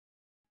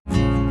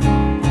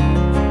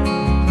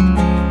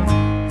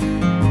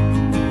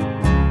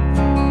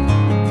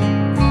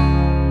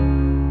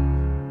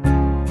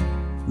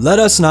Let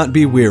us not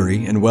be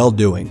weary in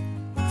well-doing,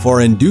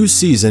 for in due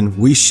season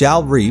we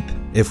shall reap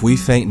if we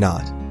faint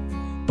not.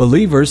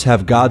 Believers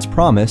have God's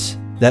promise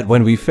that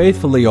when we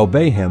faithfully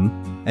obey Him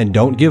and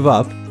don't give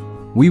up,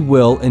 we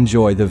will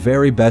enjoy the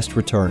very best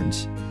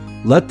returns.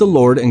 Let the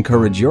Lord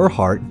encourage your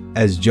heart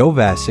as Joe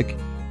Vasick,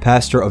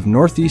 pastor of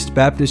Northeast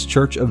Baptist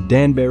Church of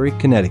Danbury,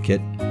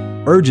 Connecticut,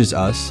 urges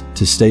us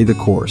to stay the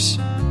course.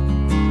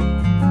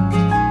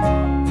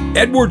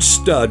 Edward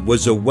Studd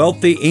was a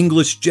wealthy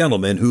English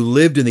gentleman who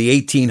lived in the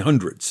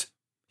 1800s.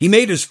 He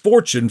made his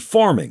fortune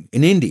farming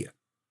in India,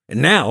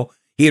 and now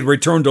he had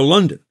returned to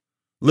London,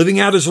 living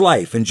out his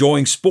life,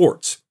 enjoying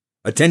sports,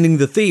 attending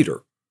the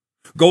theater,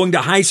 going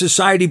to high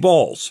society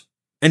balls,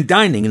 and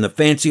dining in the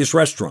fanciest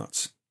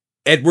restaurants.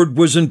 Edward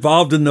was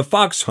involved in the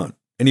fox hunt,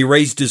 and he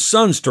raised his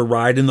sons to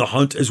ride in the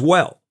hunt as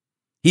well.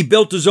 He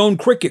built his own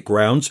cricket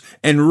grounds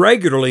and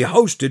regularly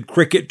hosted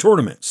cricket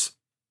tournaments.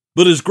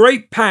 But his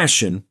great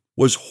passion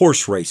was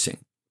horse racing.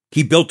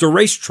 He built a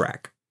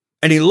racetrack,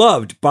 and he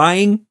loved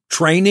buying,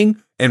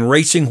 training, and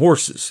racing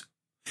horses.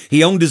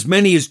 He owned as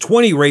many as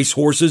 20 race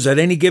horses at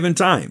any given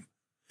time.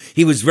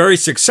 He was very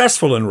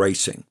successful in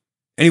racing,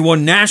 and he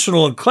won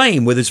national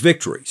acclaim with his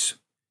victories.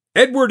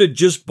 Edward had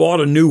just bought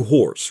a new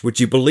horse, which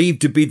he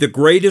believed to be the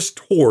greatest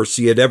horse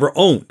he had ever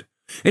owned,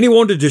 and he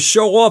wanted to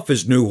show off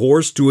his new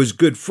horse to his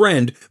good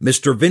friend,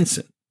 Mr.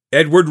 Vincent.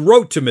 Edward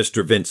wrote to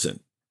Mr.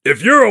 Vincent,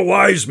 "If you're a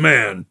wise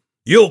man,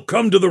 you'll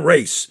come to the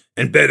race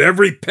and bet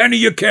every penny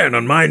you can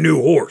on my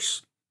new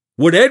horse."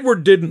 What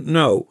Edward didn't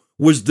know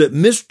was that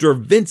Mr.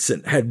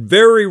 Vincent had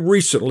very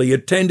recently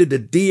attended a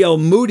D.L.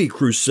 Moody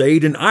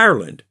crusade in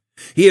Ireland.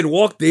 He had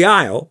walked the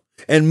aisle,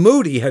 and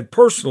Moody had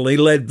personally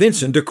led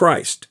Vincent to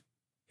Christ.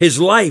 His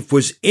life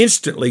was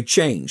instantly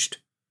changed,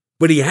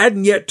 but he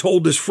hadn't yet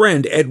told his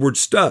friend Edward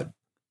Studd.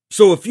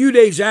 So a few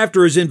days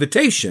after his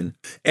invitation,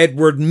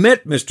 Edward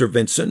met Mr.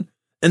 Vincent,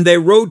 and they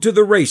rode to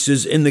the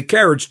races in the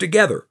carriage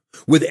together,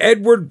 with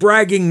Edward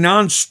bragging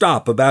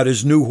nonstop about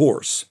his new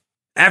horse.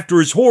 After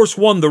his horse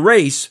won the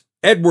race,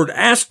 Edward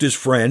asked his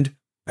friend,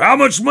 "How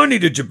much money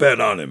did you bet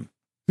on him?"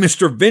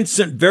 Mr.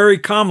 Vincent very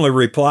calmly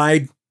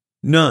replied,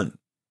 "None."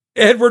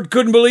 Edward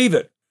couldn't believe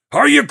it.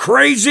 "Are you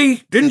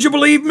crazy? Didn't you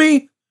believe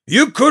me?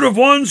 You could have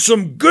won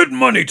some good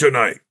money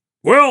tonight.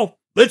 Well,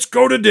 let's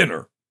go to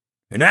dinner.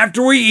 And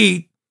after we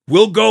eat,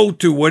 we'll go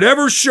to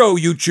whatever show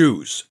you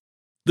choose."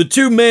 The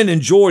two men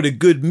enjoyed a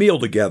good meal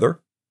together,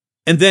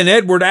 and then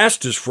Edward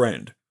asked his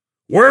friend,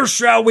 "Where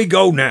shall we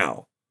go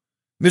now?"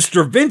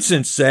 Mr.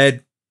 Vincent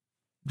said,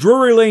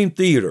 "Drury Lane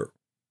Theater."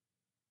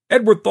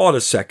 Edward thought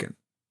a second.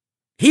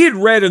 He had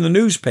read in the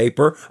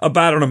newspaper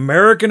about an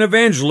American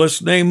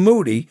evangelist named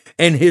Moody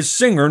and his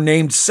singer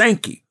named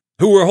Sankey,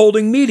 who were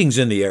holding meetings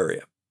in the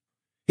area.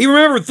 He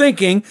remembered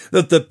thinking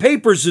that the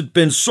papers had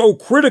been so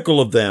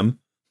critical of them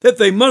that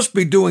they must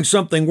be doing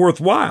something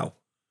worthwhile.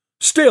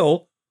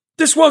 Still,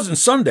 this wasn't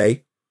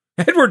Sunday.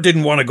 Edward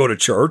didn't want to go to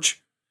church.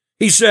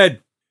 He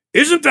said,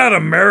 "Isn't that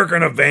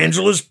American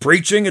evangelist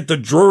preaching at the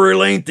Drury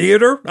Lane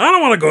Theater? I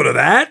don't want to go to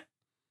that."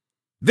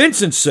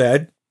 Vincent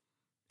said,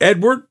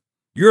 "Edward,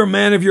 you're a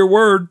man of your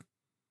word,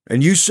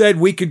 and you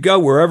said we could go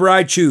wherever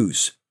I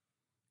choose."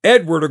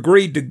 Edward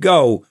agreed to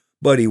go,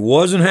 but he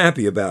wasn't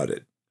happy about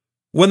it.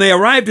 When they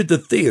arrived at the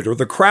theater,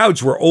 the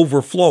crowds were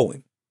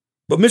overflowing,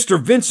 but Mr.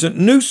 Vincent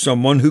knew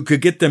someone who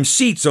could get them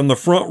seats on the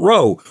front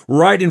row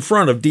right in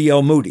front of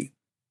D.L. Moody.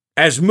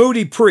 As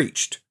Moody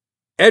preached,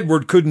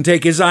 Edward couldn't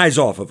take his eyes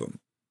off of him.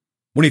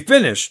 When he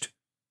finished,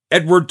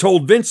 Edward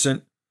told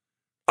Vincent,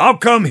 "I'll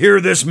come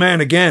hear this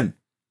man again."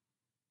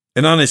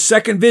 And on his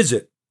second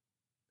visit,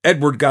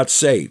 Edward got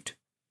saved.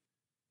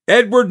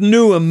 Edward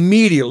knew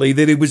immediately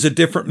that he was a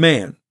different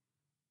man,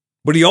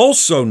 but he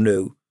also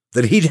knew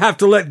that he'd have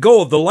to let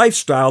go of the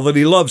lifestyle that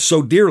he loved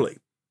so dearly,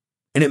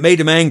 and it made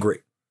him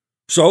angry.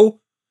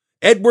 So,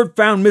 Edward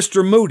found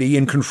Mr. Moody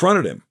and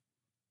confronted him.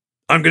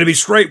 "I'm going to be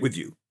straight with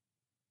you.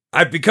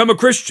 I've become a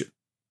Christian.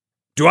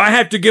 Do I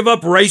have to give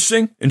up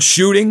racing and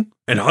shooting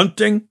and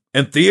hunting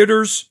and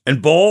theaters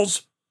and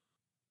balls?"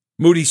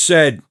 Moody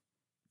said,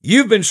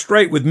 "You've been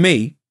straight with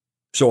me,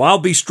 so I'll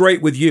be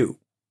straight with you.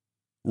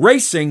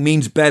 Racing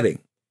means betting,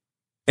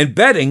 and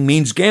betting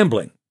means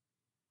gambling.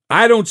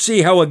 I don't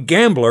see how a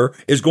gambler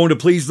is going to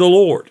please the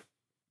Lord."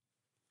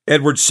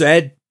 Edward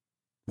said,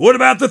 "What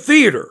about the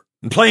theater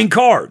and playing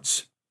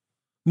cards?"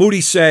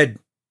 Moody said,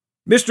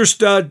 "Mr.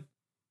 Studd,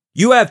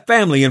 you have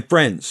family and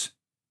friends,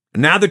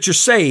 and now that you're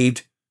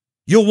saved,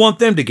 you'll want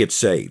them to get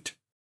saved.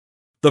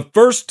 The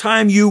first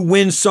time you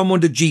win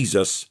someone to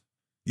Jesus,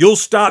 you'll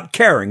stop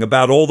caring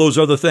about all those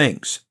other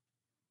things."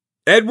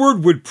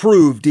 Edward would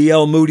prove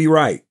D.L. Moody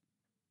right.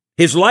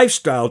 His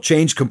lifestyle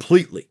changed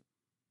completely.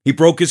 He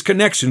broke his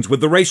connections with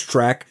the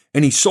racetrack,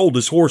 and he sold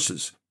his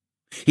horses.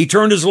 He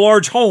turned his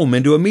large home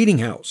into a meeting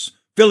house,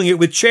 filling it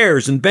with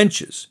chairs and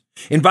benches,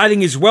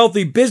 inviting his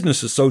wealthy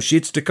business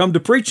associates to come to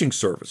preaching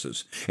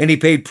services, and he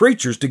paid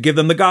preachers to give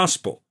them the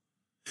gospel.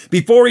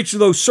 Before each of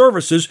those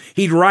services,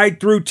 he'd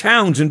ride through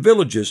towns and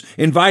villages,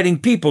 inviting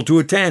people to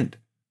attend.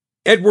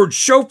 Edward's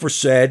chauffeur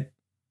said,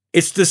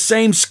 "It's the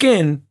same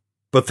skin,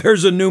 but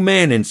there's a new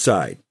man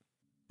inside.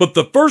 But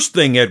the first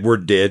thing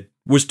Edward did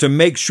was to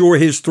make sure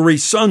his 3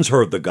 sons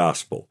heard the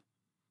gospel.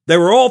 They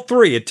were all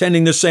 3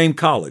 attending the same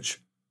college.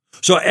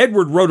 So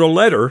Edward wrote a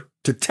letter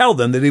to tell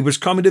them that he was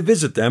coming to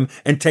visit them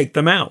and take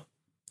them out.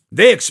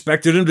 They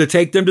expected him to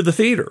take them to the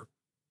theater,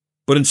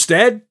 but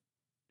instead,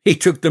 he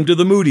took them to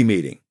the Moody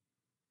meeting.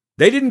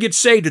 They didn't get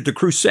saved at the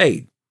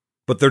crusade,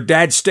 but their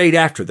dad stayed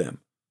after them.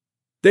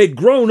 They'd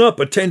grown up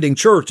attending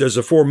church as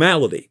a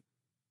formality.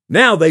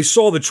 Now they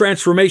saw the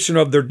transformation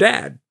of their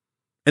dad,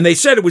 and they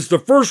said it was the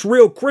first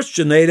real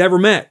Christian they had ever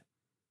met,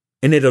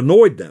 and it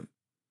annoyed them.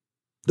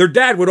 Their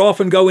dad would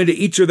often go into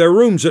each of their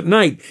rooms at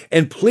night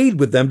and plead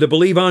with them to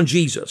believe on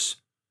Jesus.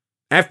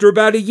 After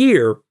about a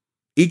year,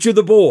 each of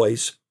the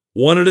boys,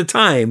 one at a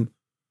time,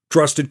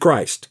 trusted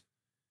Christ.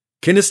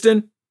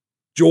 Kynaston,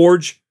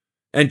 George,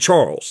 and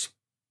Charles.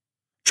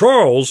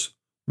 Charles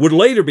would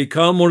later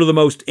become one of the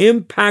most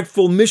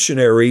impactful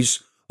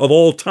missionaries of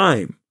all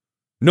time,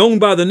 known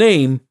by the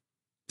name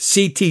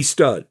C.T.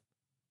 Studd.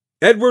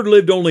 Edward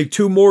lived only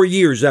 2 more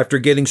years after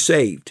getting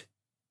saved.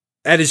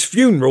 At his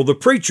funeral, the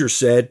preacher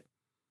said,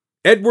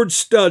 "Edward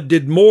Studd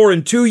did more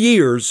in 2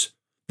 years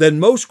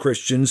than most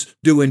Christians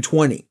do in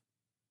 20.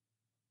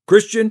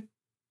 Christian,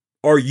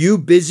 are you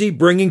busy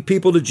bringing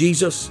people to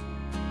Jesus?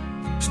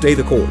 Stay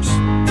the course.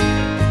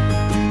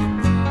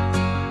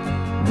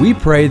 We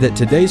pray that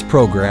today's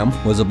program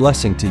was a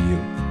blessing to you.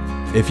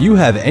 If you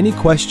have any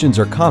questions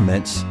or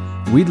comments,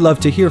 we'd love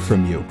to hear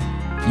from you.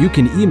 You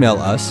can email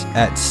us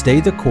at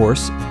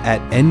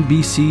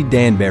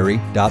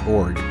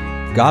staythecourse@nbcdanbury.org.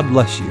 God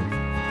bless you.